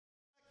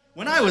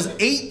When I was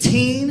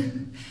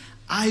 18,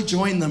 I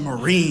joined the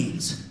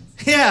Marines.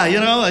 Yeah, you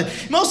know, like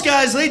most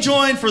guys, they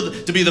join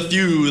to be the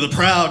few, the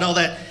proud, and all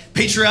that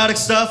patriotic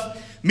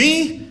stuff.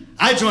 Me,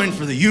 I joined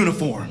for the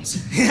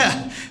uniforms.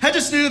 Yeah, I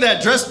just knew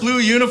that dress blue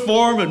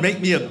uniform would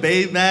make me a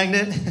babe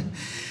magnet.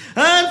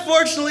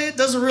 Unfortunately, it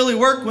doesn't really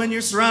work when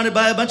you're surrounded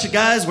by a bunch of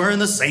guys wearing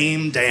the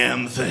same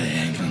damn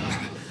thing.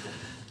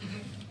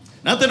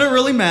 Not that it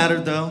really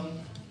mattered, though.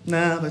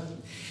 Nah, but,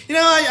 you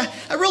know,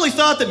 I really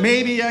thought that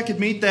maybe I could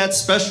meet that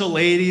special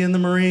lady in the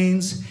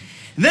Marines.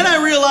 And then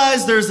I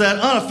realized there's that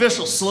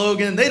unofficial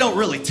slogan they don't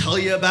really tell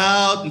you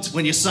about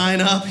when you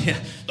sign up.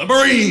 Yeah, the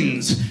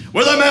Marines,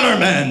 where the men are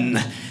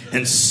men,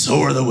 and so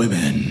are the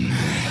women.